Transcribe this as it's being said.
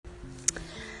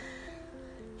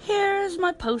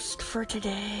my post for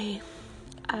today.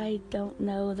 I don't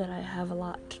know that I have a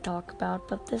lot to talk about,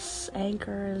 but this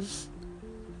Anchor is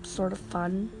sort of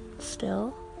fun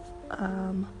still.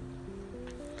 I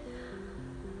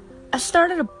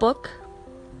started a book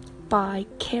by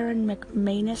Karen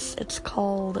McManus. It's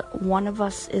called One of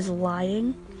Us is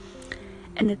Lying,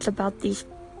 and it's about these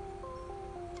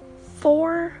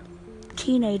 4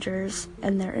 teenagers,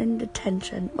 and they're in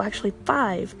detention. Well, actually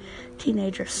 5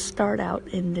 teenagers start out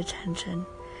in detention,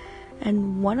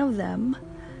 and one of them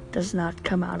does not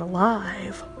come out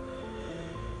alive.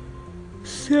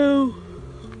 So,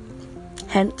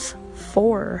 hence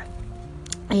 4.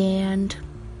 And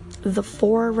the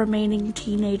 4 remaining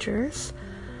teenagers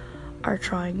are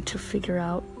trying to figure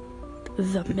out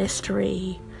the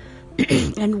mystery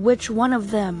and which one of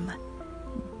them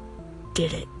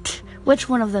did it. Which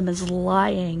one of them is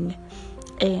lying,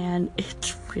 and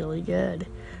it's really good.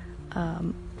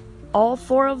 All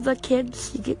 4 of the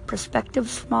kids, you get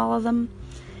perspectives from all of them,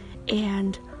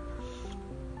 and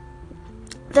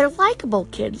they're likable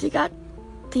kids. You got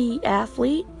the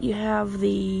athlete, you have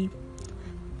the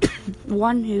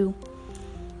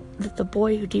the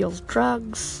boy who deals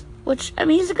drugs, which, I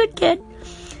mean, he's a good kid.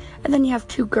 And then you have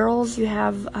 2 girls. You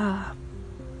have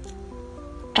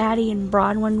Addie and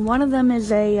Bronwyn. One of them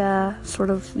is a sort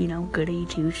of, goody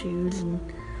two-shoes, and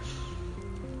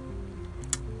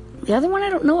the other one I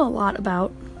don't know a lot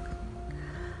about,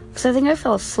 because I think I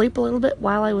fell asleep a little bit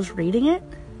while I was reading it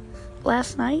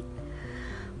last night.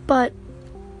 But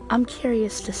I'm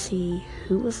curious to see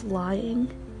who was lying,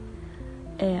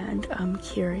 and I'm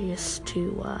curious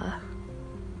to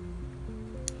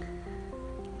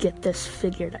get this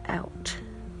figured out.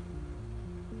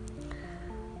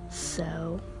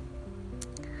 So,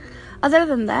 other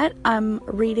than that, I'm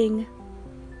reading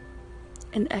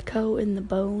An Echo in the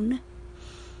Bone,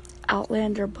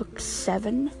 Outlander Book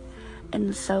 7,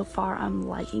 and so far I'm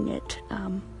liking it.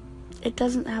 It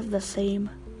doesn't have the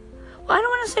same, well, I don't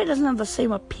want to say it doesn't have the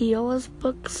same appeal as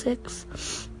Book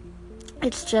 6.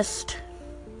 It's just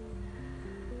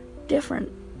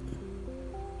different.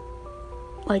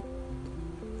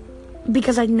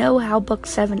 Because I know how Book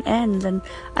 7 ends, and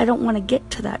I don't want to get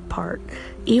to that part.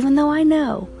 Even though I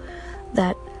know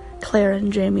that Claire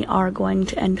and Jamie are going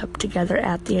to end up together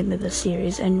at the end of the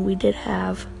series, and we did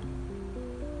have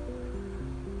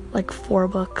 4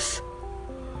 books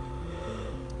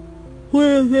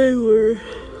where they were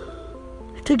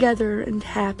together and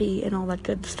happy and all that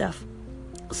good stuff.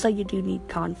 So you do need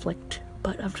conflict,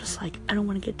 but I'm just I don't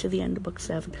want to get to the end of Book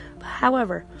 7. But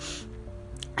however,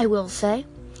 I will say,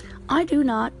 I do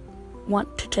not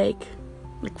want to take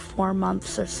 4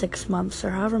 months or 6 months or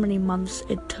however many months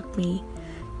it took me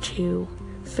to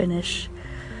finish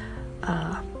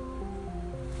An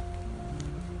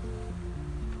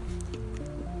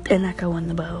Echo in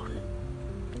the Bone.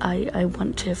 I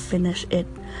want to finish it.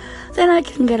 Then I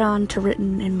can get on to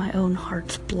Written in My Own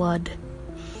Heart's Blood,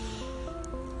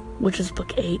 which is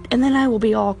Book 8, and then I will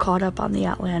be all caught up on the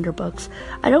Outlander books.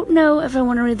 I don't know if I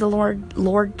want to read the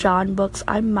Lord John books.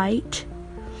 I might,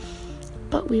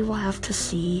 but we will have to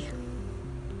see.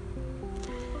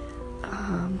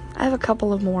 I have a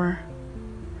couple of more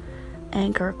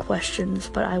Anchor questions,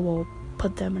 but I will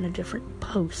put them in a different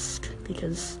post,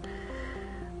 because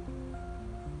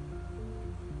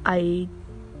I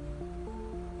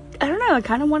don't know, I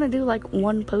kind of want to do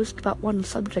one post about one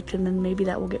subject, and then maybe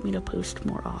that will get me to post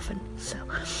more often. So,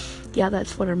 yeah,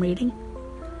 that's what I'm reading.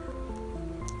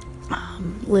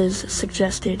 Liz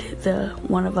suggested the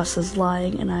One of Us is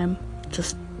Lying, and I'm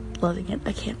just loving it.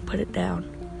 I can't put it down,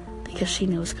 because she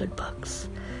knows good books.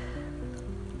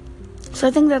 So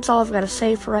I think that's all I've got to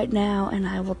say for right now, and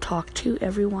I will talk to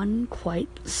everyone quite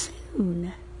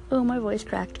soon. Oh, my voice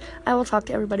cracked. I will talk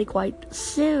to everybody quite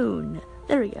soon.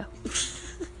 There we go.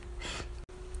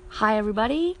 Hi,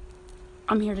 everybody.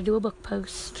 I'm here to do a book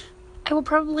post. I will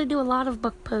probably do a lot of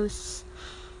book posts,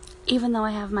 even though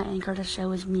I have my Anchor to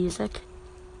show as music.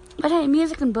 But hey,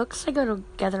 music and books, they go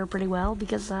together pretty well,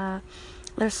 because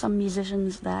there's some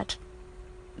musicians that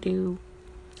do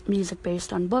music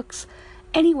based on books.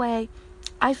 Anyway,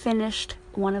 I finished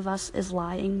One of Us is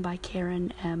Lying by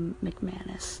Karen M.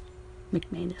 McManus,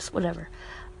 whatever.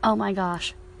 Oh my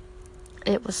gosh.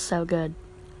 It was so good.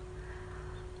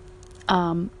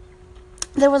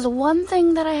 There was one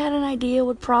thing that I had an idea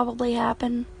would probably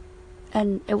happen,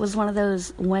 and it was one of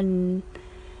those, when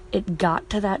it got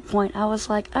to that point, I was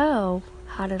like, oh,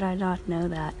 how did I not know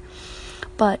that?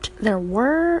 But there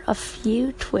were a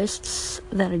few twists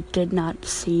that I did not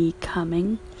see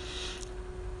coming,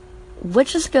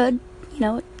 which is good.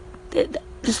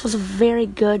 This was a very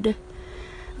good,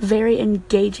 very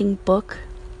engaging book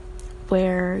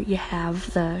where you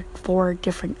have the 4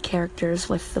 different characters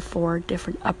with the 4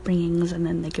 different upbringings, and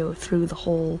then they go through the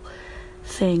whole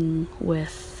thing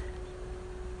with,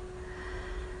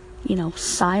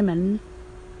 Simon,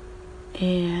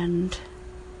 and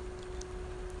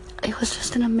it was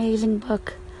just an amazing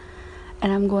book,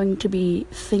 and I'm going to be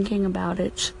thinking about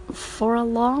it for a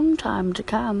long time to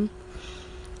come.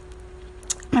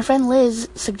 My friend Liz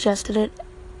suggested it,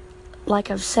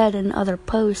 like I've said in other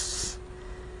posts,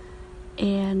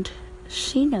 and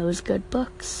she knows good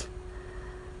books.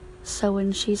 So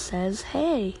when she says,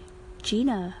 "Hey,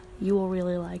 Gina, you will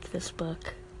really like this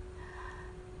book,"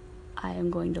 I am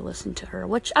going to listen to her,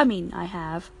 which, I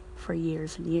have for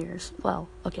years and years. Well,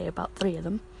 okay, about 3 of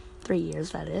them. 3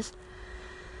 years, that is.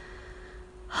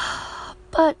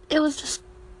 But it was just,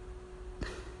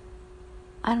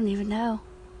 I don't even know,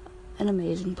 an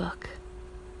amazing book.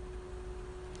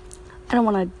 I don't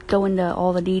want to go into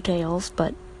all the details,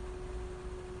 but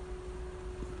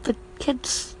the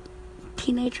kids,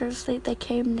 teenagers, they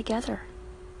came together.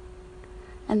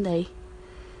 And they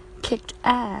kicked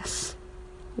ass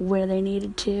where they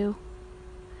needed to.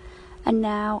 And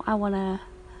now I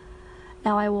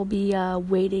will be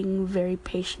waiting very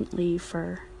patiently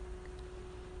for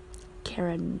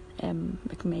Karen M.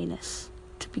 McManus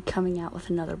to be coming out with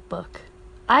another book.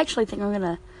 I actually think I'm going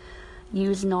to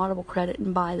use an Audible credit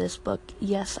and buy this book.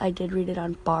 Yes, I did read it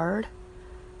on Bard,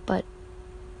 but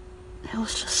it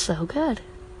was just so good.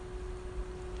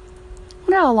 I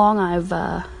wonder how long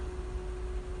I've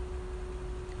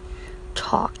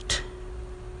talked.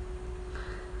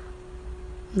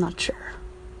 I'm not sure,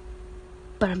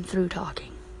 but I'm through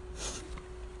talking.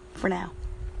 For now.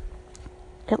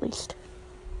 At least.